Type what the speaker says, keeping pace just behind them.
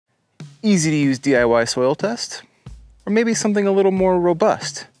easy to use DIY soil test, or maybe something a little more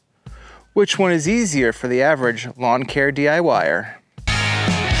robust? Which one is easier for the average lawn care DIYer?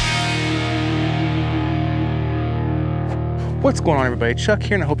 What's going on, everybody? Chuck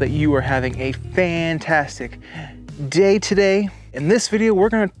here, and I hope that you are having a fantastic day today. In this video, we're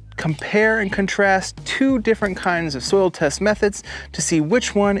going to compare and contrast two different kinds of soil test methods to see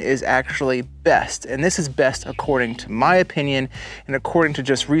which one is actually best. And this is best according to my opinion and according to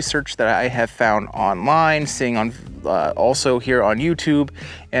just research that I have found online, seeing on also here on YouTube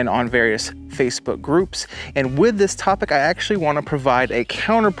and on various Facebook groups. And with this topic, I actually want to provide a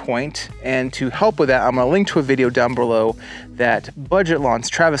counterpoint, and to help with that, I'm going to link to a video down below that Budget Lawns,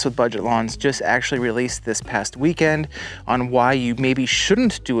 Travis with Budget Lawns, just actually released this past weekend on why you maybe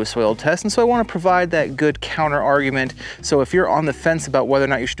shouldn't do a soil test. And so I want to provide that good counter argument. So if you're on the fence about whether or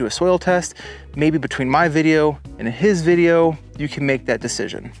not you should do a soil test, maybe between my video and his video, you can make that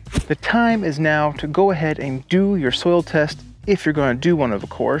decision. The time is now to go ahead and do your soil test if you're going to do one, of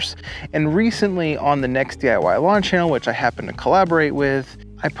course. And recently on the N-Ext DIY Lawn channel, which I happen to collaborate with,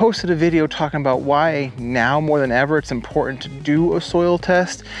 I posted a video talking about why now more than ever it's important to do a soil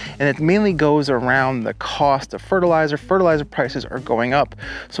test, and it mainly goes around the cost of fertilizer. Fertilizer prices are going up,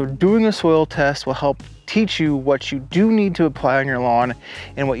 so doing a soil test will help teach you what you do need to apply on your lawn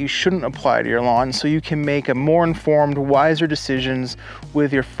and what you shouldn't apply to your lawn, so you can make a more informed, wiser decisions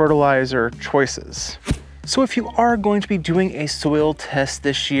with your fertilizer choices. So if you are going to be doing a soil test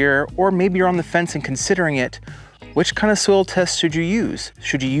this year, or maybe you're on the fence and considering it, which kind of soil test should you use?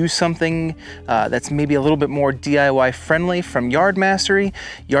 Should you use something that's maybe a little bit more DIY friendly from Yard Mastery?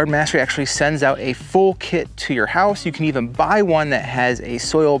 Yard Mastery actually sends out a full kit to your house. You can even buy one that has a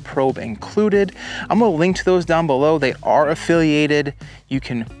soil probe included. I'm gonna link to those down below. They are affiliated. You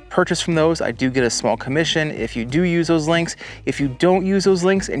can purchase from those. I do get a small commission if you do use those links. If you don't use those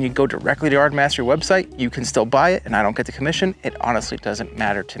links and you go directly to Yard Mastery website, you can still buy it and I don't get the commission. It honestly doesn't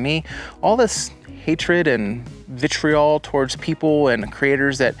matter to me. All this hatred and vitriol towards people and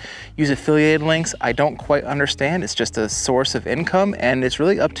creators that use affiliated links, I don't quite understand. It's just a source of income, and it's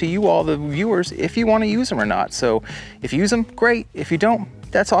really up to you, all the viewers, if you want to use them or not. So if you use them, great. If you don't,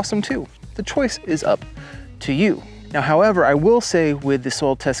 that's awesome too. The choice is up to you. Now, however, I will say with the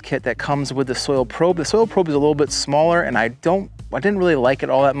soil test kit that comes with the soil probe is a little bit smaller, and I didn't really like it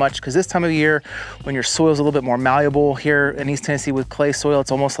all that much, because this time of year when your soil is a little bit more malleable here in East Tennessee with clay soil,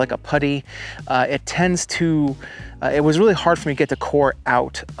 it's almost like a putty. It tends to, it was really hard for me to get the core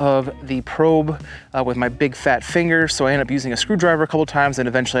out of the probe with my big fat fingers. So I ended up using a screwdriver a couple times, and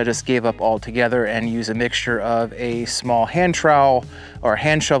eventually I just gave up altogether and used a mixture of a small hand trowel, or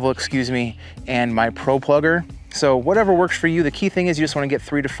hand shovel, excuse me, and my probe plugger. So whatever works for you. The key thing is you just want to get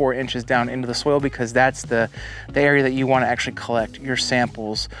 3 to 4 inches down into the soil, because that's the area that you want to actually collect your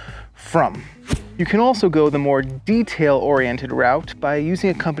samples from. You can also go the more detail-oriented route by using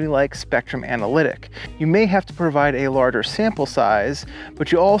a company like Spectrum Analytic. You may have to provide a larger sample size,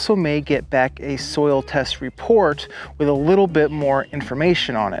 but you also may get back a soil test report with a little bit more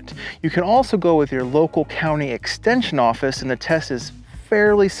information on it. You can also go with your local county extension office, and the test is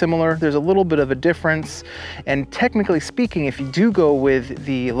fairly similar. There's a little bit of a difference, and technically speaking, if you do go with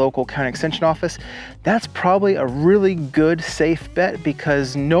the local county extension office, that's probably a really good safe bet,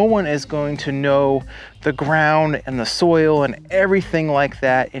 because no one is going to know the ground and the soil and everything like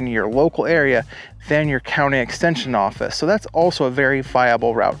that in your local area than your county extension office. So that's also a very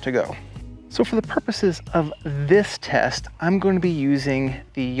viable route to go. So for the purposes of this test, I'm going to be using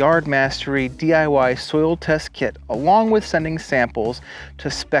the Yard Mastery DIY Soil Test Kit, along with sending samples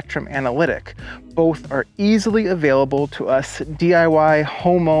to Spectrum Analytic. Both are easily available to us DIY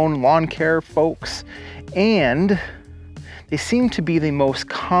home-owned lawn care folks, and they seem to be the most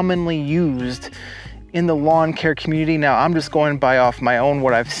commonly used in the lawn care community. Now, I'm just going by off my own,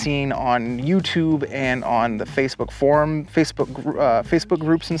 what I've seen on YouTube and on the Facebook forum, Facebook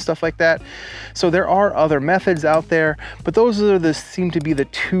groups and stuff like that. So there are other methods out there, but those are seem to be the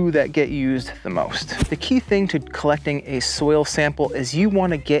two that get used the most. The key thing to collecting a soil sample is you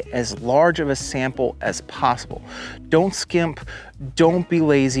want to get as large of a sample as possible. Don't skimp, don't be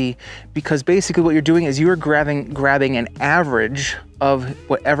lazy, because basically what you're doing is you're grabbing an average of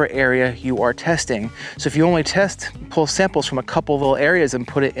whatever area you are testing. So if you only pull samples from a couple little areas and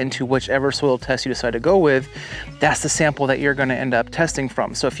put it into whichever soil test you decide to go with, that's the sample that you're gonna end up testing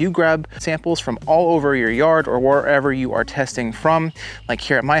from. So if you grab samples from all over your yard or wherever you are testing from, like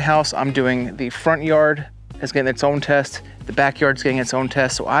here at my house, I'm doing the front yard is getting its own test, the backyard's getting its own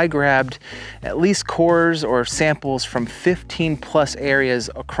test. So I grabbed at least cores or samples from 15 plus areas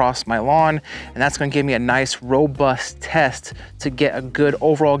across my lawn, and that's gonna give me a nice robust test to get a good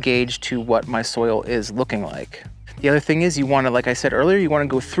overall gauge to what my soil is looking like. The other thing is you want to, like I said earlier, you want to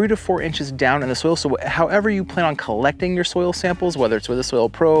go 3 to 4 inches down in the soil. So however you plan on collecting your soil samples, whether it's with a soil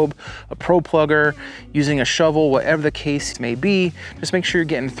probe, a probe plugger, using a shovel, whatever the case may be, just make sure you're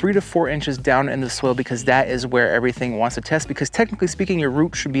getting 3 to 4 inches down in the soil, because that is where everything wants to test. Because technically speaking, your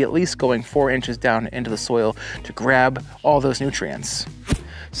root should be at least going 4 inches down into the soil to grab all those nutrients.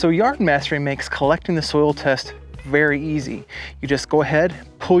 So Yard Mastery makes collecting the soil test very easy. You just go ahead,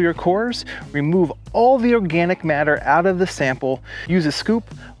 pull your cores, remove all the organic matter out of the sample, use a scoop,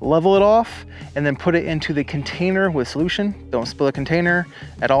 level it off, and then put it into the container with solution. Don't spill the container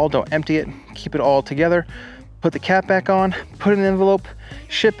at all, don't empty it, keep it all together. Put the cap back on, put it in an envelope,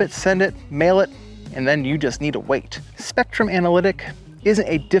 ship it, send it, mail it, and then you just need to wait. Spectrum Analytic isn't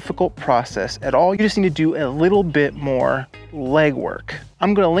a difficult process at all. You just need to do a little bit more legwork.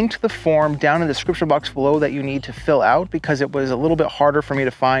 I'm going to link to the form down in the description box below that you need to fill out, because it was a little bit harder for me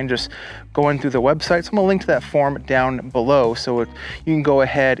to find just going through the website. So I'm going to link to that form down below so you can go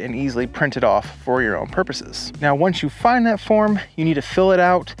ahead and easily print it off for your own purposes. Now, once you find that form, you need to fill it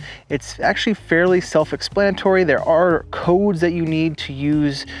out. It's actually fairly self-explanatory. There are codes that you need to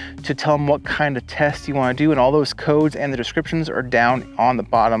use to tell them what kind of test you want to do, and all those codes and the descriptions are down on the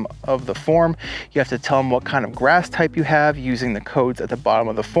bottom of the form. You have to tell them what kind of grass type you have using the codes at the bottom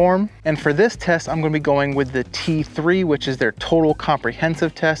of the form. And for this test, I'm going to be going with the T3, which is their total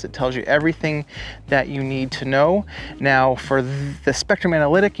comprehensive test. It tells you everything that you need to know. Now, for the Spectrum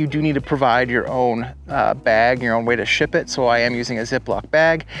Analytic, you do need to provide your own bag, your own way to ship it. So I am using a Ziploc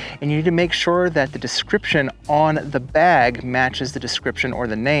bag, and you need to make sure that the description on the bag matches the description or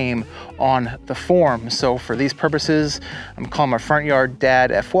the name on the form. So for these purposes, I'm calling my front yard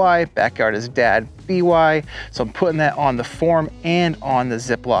Dad FY, backyard is Dad BY. So I'm putting that on the form and on the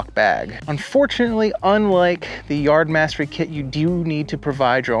Ziploc bag. Unfortunately, unlike the Yard Mastery kit, you do need to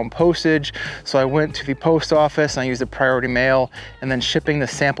provide your own postage. So I went to the post office and I used a priority mail, and then shipping the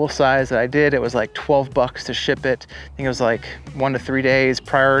sample size that I did, it was like 12 bucks to ship it. I think it was like 1 to 3 days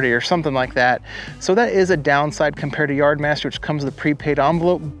priority or something like that. So that is a downside compared to Yard Mastery, which comes with a prepaid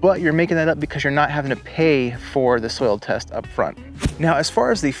envelope, but you're making that up because you're not having to pay for the soil test up front. Now, as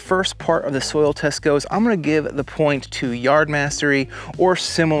far as the first part of the soil test goes, I'm going to give the point to Yard Mastery or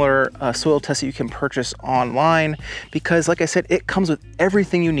similar soil tests that you can purchase online, because like I said, it comes with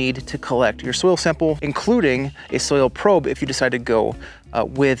everything you need to collect your soil sample, including a soil probe if you decide to go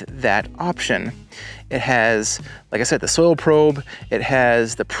with that option. It has, like I said, the soil probe. It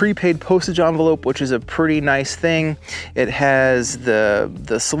has the prepaid postage envelope, which is a pretty nice thing. It has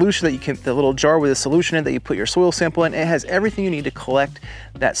the solution that you can, the little jar with a solution in that you put your soil sample in. It has everything you need to collect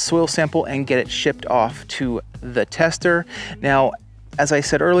that soil sample and get it shipped off to the tester. Now, as I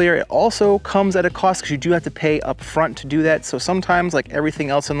said earlier, it also comes at a cost because you do have to pay up front to do that. So sometimes, like everything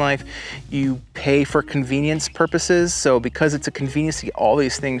else in life, you pay for convenience purposes. So because it's a convenience to get all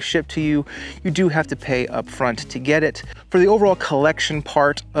these things shipped to you, you do have to pay up front to get it. For the overall collection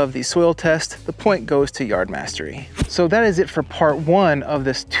part of the soil test, the point goes to Yard Mastery. So that is it for part 1 of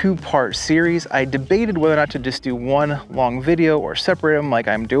this 2-part series. I debated whether or not to just do one long video or separate them like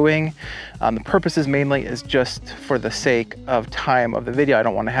I'm doing. The purposes mainly is just for the sake of time of the video. I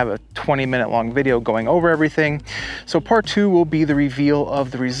don't want to have a 20-minute long video going over everything. So part 2 will be the reveal of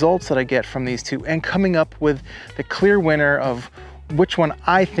the results that I get from these two and coming up with the clear winner of which one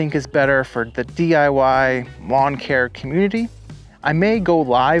I think is better for the DIY lawn care community. I may go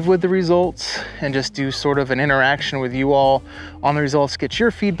live with the results and just do sort of an interaction with you all on the results, get your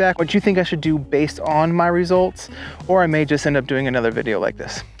feedback, what you think I should do based on my results, or I may just end up doing another video like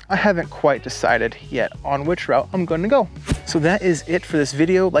this. I haven't quite decided yet on which route I'm going to go. So that is it for this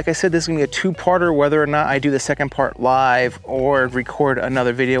video. Like I said, this is gonna be a 2-parter, whether or not I do the second part live or record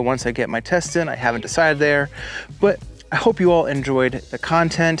another video once I get my tests in. I haven't decided there, but I hope you all enjoyed the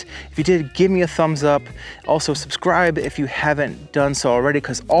content. If you did, give me a thumbs up. Also subscribe if you haven't done so already,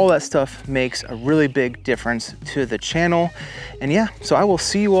 because all that stuff makes a really big difference to the channel. And yeah, so I will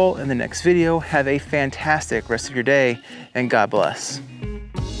see you all in the next video. Have a fantastic rest of your day, and God bless.